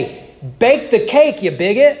 Hey, bake the cake, you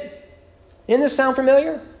bigot. Doesn't this sound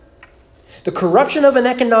familiar? The corruption of an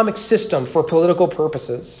economic system for political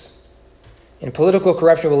purposes. And political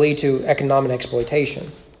corruption will lead to economic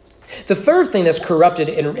exploitation. The third thing that's corrupted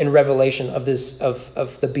in Revelation of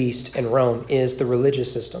the beast in Rome is the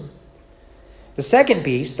religious system. The second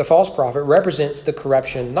beast, the false prophet, represents the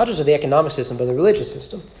corruption, not just of the economic system, but the religious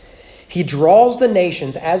system. He draws the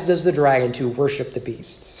nations, as does the dragon, to worship the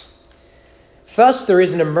beasts. Thus, there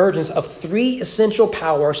is an emergence of three essential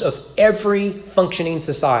powers of every functioning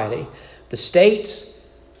society: the state,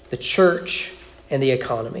 the church, and the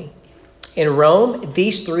economy. In Rome,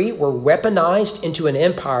 these three were weaponized into an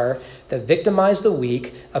empire that victimized the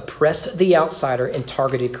weak, oppressed the outsider, and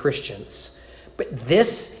targeted Christians. But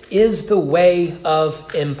this is the way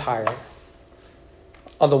of empire.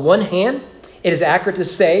 On the one hand, it is accurate to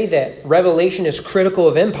say that Revelation is critical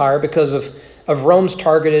of empire because of Rome's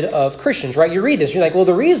targeted of Christians, right? You read this, you're like, well,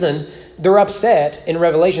 the reason they're upset in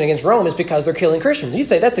Revelation against Rome is because they're killing Christians. You'd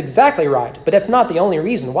say that's exactly right, but that's not the only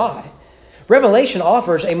reason why. Revelation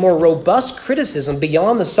offers a more robust criticism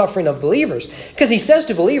beyond the suffering of believers, because he says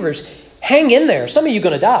to believers, hang in there. Some of you are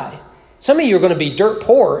going to die. Some of you are going to be dirt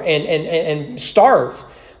poor and starve,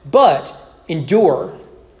 but endure,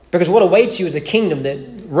 because what awaits you is a kingdom that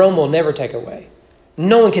Rome will never take away.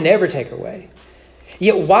 No one can ever take away.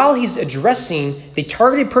 Yet while he's addressing the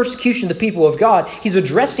targeted persecution of the people of God, he's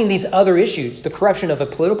addressing these other issues: the corruption of a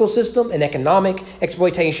political system, and economic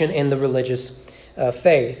exploitation, and the religious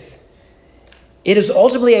faith. It is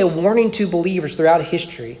ultimately a warning to believers throughout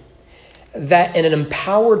history that in an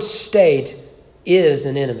empowered state, is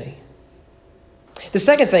an enemy. The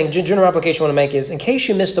second thing, general application I want to make is, in case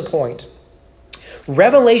you missed the point,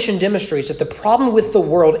 Revelation demonstrates that the problem with the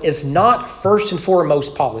world is not first and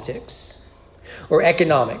foremost politics or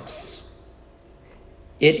economics.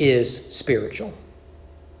 It is spiritual.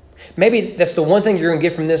 Maybe that's the one thing you're going to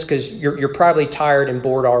get from this, because you're probably tired and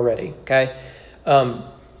bored already, okay? But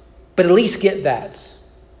at least get that.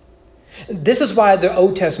 This is why the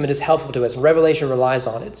Old Testament is helpful to us, and Revelation relies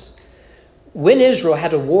on it. When Israel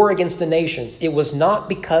had to war against the nations, it was not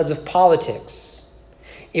because of politics.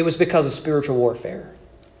 It was because of spiritual warfare.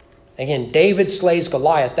 Again, David slays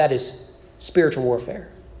Goliath. That is spiritual warfare.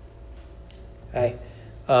 Okay?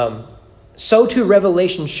 So too,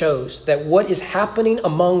 Revelation shows that what is happening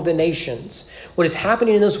among the nations, what is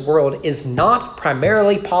happening in this world, is not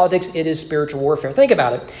primarily politics. It is spiritual warfare. Think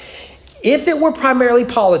about it. If it were primarily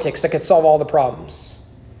politics that could solve all the problems,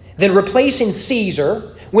 then replacing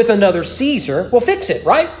Caesar with another Caesar will fix it,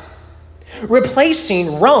 right?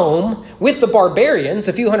 Replacing Rome with the barbarians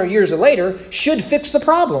a few hundred years later should fix the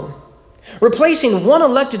problem. Replacing one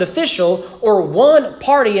elected official or one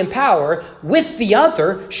party in power with the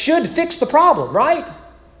other should fix the problem, right?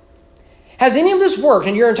 Has any of this worked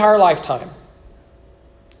in your entire lifetime?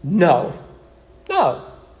 No.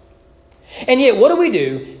 And yet, what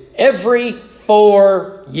do? Every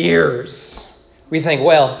 4 years, we think,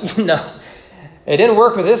 well, it didn't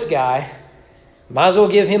work with this guy. Might as well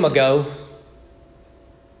give him a go.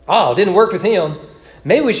 Oh, it didn't work with him.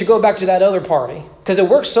 Maybe we should go back to that other party because it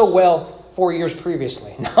worked so well 4 years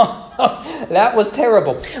previously. No, that was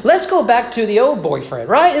terrible. Let's go back to the old boyfriend,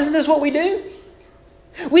 right? Isn't this what we do?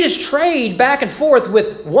 We just trade back and forth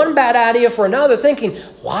with one bad idea for another, thinking,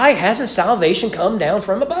 why hasn't salvation come down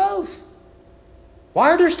from above? Why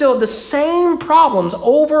are there still the same problems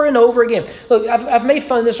over and over again? Look, I've made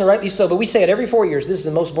fun of this, and rightly so, but we say it every 4 years. This is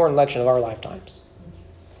the most important election of our lifetimes.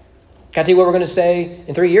 Can I tell you what we're going to say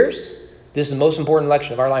in 3 years? This is the most important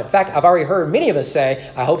election of our life. In fact, I've already heard many of us say,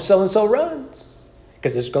 I hope so-and-so runs,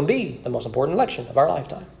 because this is going to be the most important election of our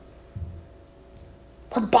lifetime.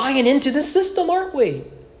 We're buying into this system, aren't we?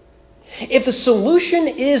 If the solution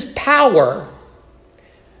is power,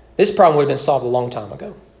 this problem would have been solved a long time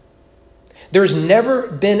ago. There's never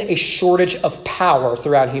been a shortage of power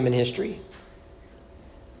throughout human history.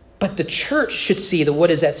 But the church should see that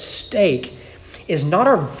what is at stake is not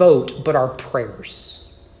our vote, but our prayers.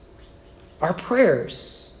 Our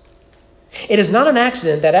prayers. It is not an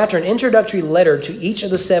accident that after an introductory letter to each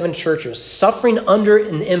of the 7 churches suffering under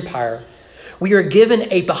an empire, we are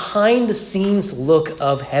given a behind-the-scenes look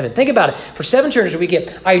of heaven. Think about it. For 7 churches, we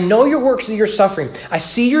get, I know your works and your suffering. I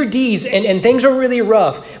see your deeds, and things are really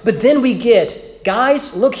rough. But then we get,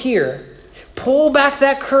 guys, look here. Pull back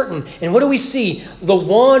that curtain. And what do we see? The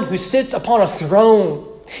one who sits upon a throne.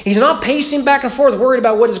 He's not pacing back and forth worried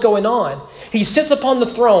about what is going on. He sits upon the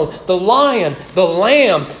throne, the lion, the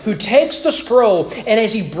lamb, who takes the scroll, and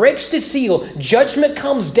as he breaks the seal, judgment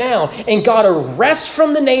comes down, and God arrests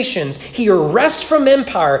from the nations. He arrests from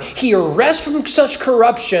empire. He arrests from such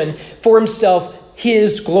corruption for himself,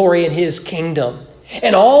 his glory and his kingdom.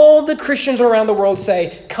 And all the Christians around the world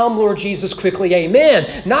say, come, Lord Jesus, quickly,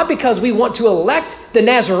 amen. Not because we want to elect the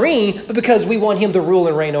Nazarene, but because we want him to rule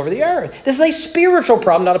and reign over the earth. This is a spiritual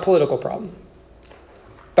problem, not a political problem.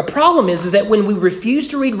 The problem is that when we refuse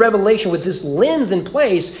to read Revelation with this lens in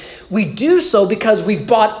place, we do so because we've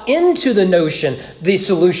bought into the notion the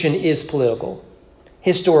solution is political,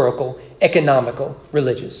 historical, economical,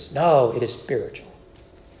 religious. No, it is spiritual.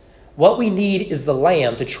 What we need is the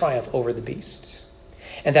Lamb to triumph over the beast.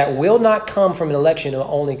 And that will not come from an election. It will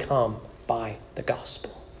only come by the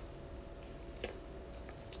gospel.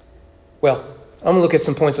 Well, I'm going to look at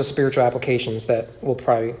some points of spiritual applications that will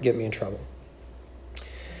probably get me in trouble.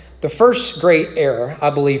 The first great error,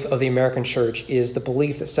 I believe, of the American church is the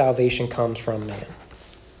belief that salvation comes from man.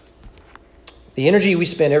 The energy we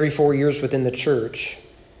spend every 4 years within the church,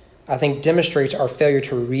 I think, demonstrates our failure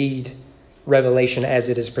to read Revelation as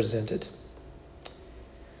it is presented.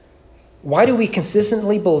 Why do we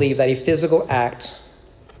consistently believe that a physical act,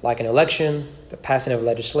 like an election, the passing of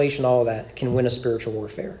legislation, all that, can win a spiritual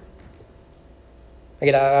warfare?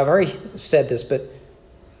 Again, I've already said this, but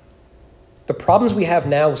the problems we have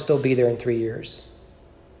now will still be there in 3 years.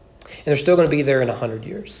 And they're still going to be there in 100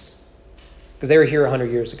 years. Because they were here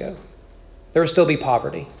 100 years ago. There will still be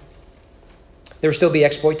poverty. There will still be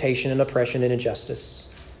exploitation and oppression and injustice.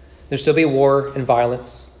 There will still be war and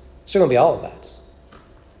violence. There's still going to be all of that.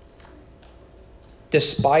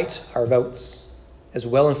 Despite our votes, as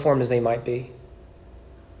well-informed as they might be,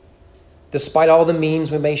 despite all the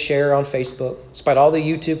memes we may share on Facebook, despite all the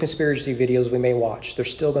YouTube conspiracy videos we may watch, they're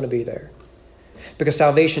still going to be there. Because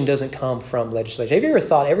salvation doesn't come from legislation. Have you ever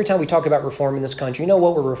thought, every time we talk about reform in this country, you know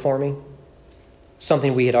what we're reforming?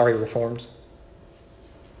 Something we had already reformed.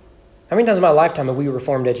 How many times in my lifetime have we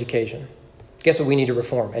reformed education? Guess what we need to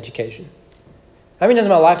reform? Education. How many times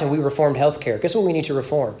in my lifetime have we reformed healthcare? Guess what we need to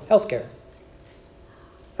reform? Healthcare.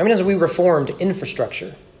 How many times have we reformed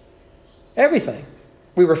infrastructure? Everything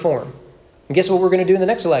we reform. And guess what we're going to do in the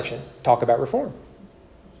next election? Talk about reform.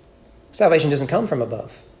 Salvation doesn't come from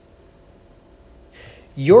above.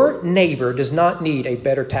 Your neighbor does not need a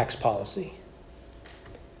better tax policy.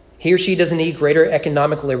 He or she doesn't need greater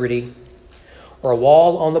economic liberty or a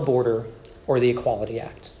wall on the border or the Equality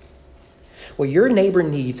Act. What your neighbor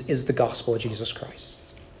needs is the gospel of Jesus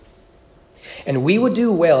Christ. And we would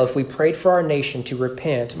do well if we prayed for our nation to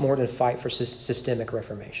repent more than fight for systemic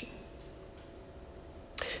reformation.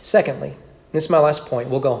 Secondly, this is my last point,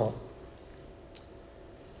 we'll go home.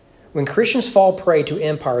 When Christians fall prey to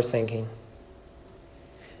empire thinking,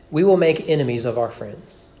 we will make enemies of our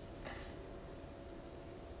friends.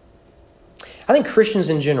 I think Christians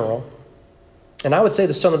in general, and I would say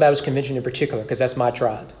the Southern Baptist Convention in particular, because that's my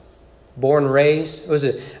tribe, born and raised,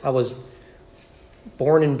 I was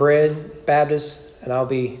born and bred Baptist, and I'll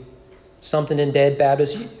be something and dead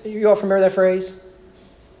Baptist. You all familiar with that phrase?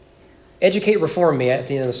 Educate, reform me at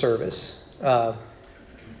the end of the service.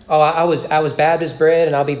 I was Baptist bred,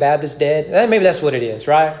 and I'll be Baptist dead. Maybe that's what it is,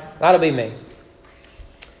 right? That'll be me.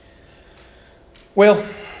 Well,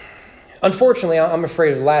 unfortunately, I'm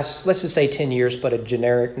afraid of the last, let's just say 10 years, but a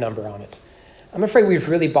generic number on it. I'm afraid we've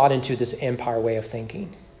really bought into this empire way of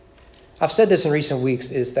thinking. I've said this in recent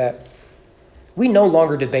weeks, is that we no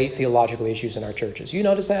longer debate theological issues in our churches. You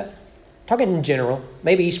notice that? Talking in general,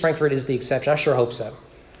 maybe East Frankfort is the exception. I sure hope so.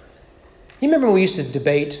 You remember when we used to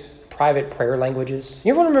debate private prayer languages?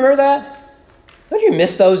 You ever remember that? Don't you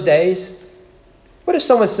miss those days? What if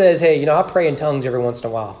someone says, hey, I pray in tongues every once in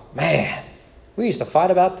a while? Man, we used to fight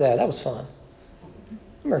about that. That was fun.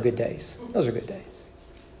 Remember good days. Those are good days.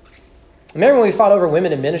 Remember when we fought over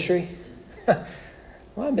women in ministry?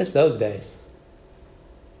 Well, I miss those days.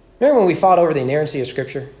 Remember when we fought over the inerrancy of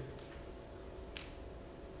Scripture?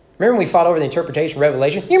 Remember when we fought over the interpretation of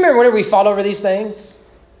Revelation? You remember whenever we fought over these things?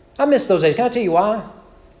 I miss those days. Can I tell you why?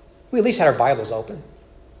 We at least had our Bibles open.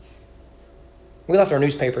 We left our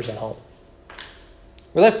newspapers at home.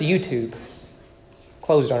 We left the YouTube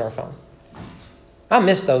closed on our phone. I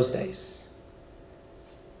miss those days.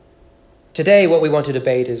 Today, what we want to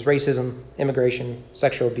debate is racism, immigration,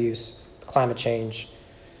 sexual abuse, climate change,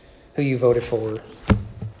 who you voted for,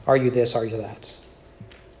 are you this, are you that?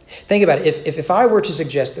 Think about it. If I were to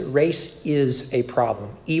suggest that race is a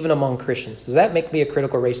problem, even among Christians, does that make me a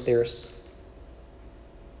critical race theorist?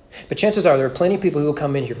 But chances are there are plenty of people who will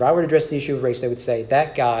come in here. If I were to address the issue of race, they would say,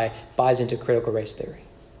 that guy buys into critical race theory.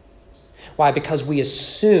 Why? Because we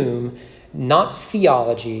assume not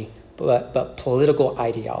theology, but political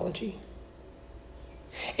ideology.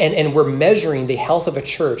 And we're measuring the health of a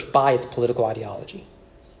church by its political ideology.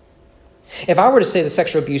 If I were to say that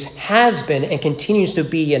sexual abuse has been and continues to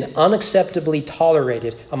be and unacceptably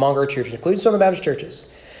tolerated among our churches, including Southern Baptist churches,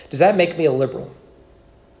 does that make me a liberal?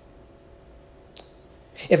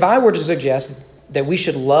 If I were to suggest that we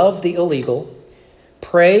should love the illegal,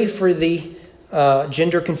 pray for the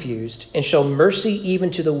gender confused, and show mercy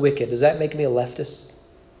even to the wicked, does that make me a leftist?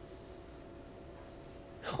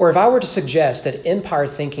 Or if I were to suggest that empire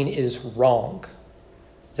thinking is wrong,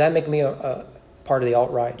 does that make me a part of the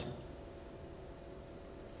alt-right?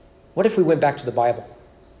 What if we went back to the Bible?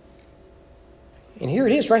 And here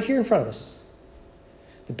it is, right here in front of us.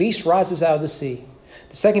 The beast rises out of the sea.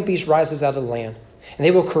 The second beast rises out of the land. And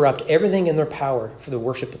they will corrupt everything in their power for the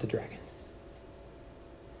worship of the dragon.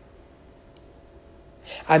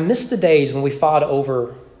 I miss the days when we fought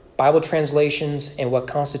over Bible translations and what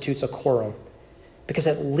constitutes a quorum, because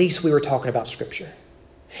at least we were talking about Scripture.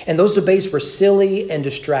 And those debates were silly and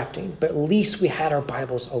distracting, but at least we had our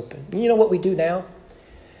Bibles open. You know what we do now?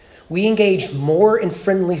 We engage more in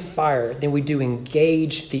friendly fire than we do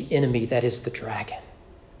engage the enemy, that is the dragon.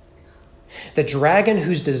 The dragon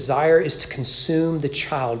whose desire is to consume the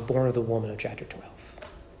child born of the woman of chapter 12.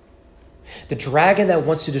 The dragon that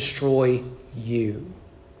wants to destroy you.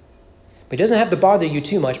 But he doesn't have to bother you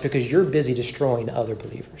too much because you're busy destroying other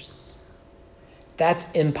believers.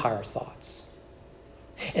 That's empire thoughts.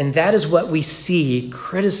 And that is what we see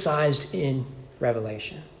criticized in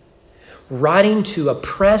Revelation. Writing to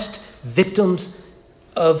oppressed victims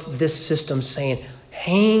of this system saying,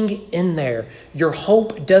 hang in there. Your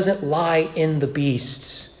hope doesn't lie in the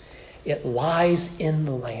beast. It lies in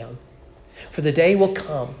the Lamb. For the day will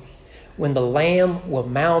come when the Lamb will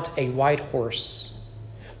mount a white horse.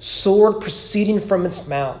 sword proceeding from its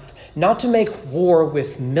mouth, not to make war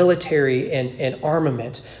with military and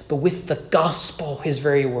armament, but with the gospel, his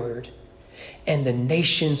very word. And the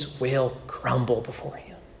nations will crumble before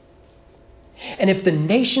him. And if the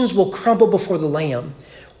nations will crumble before the Lamb,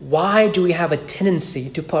 why do we have a tendency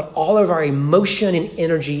to put all of our emotion and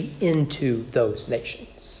energy into those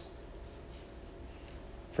nations?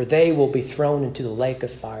 For they will be thrown into the lake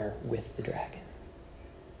of fire with the dragon.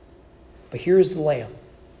 But here is the Lamb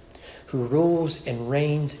who rules and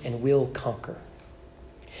reigns and will conquer.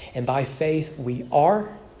 And by faith we are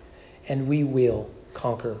and we will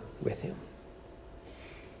conquer with him.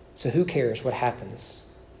 So who cares what happens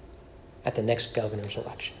at the next governor's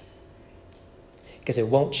election? Because it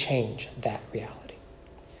won't change that reality.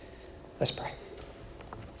 Let's pray.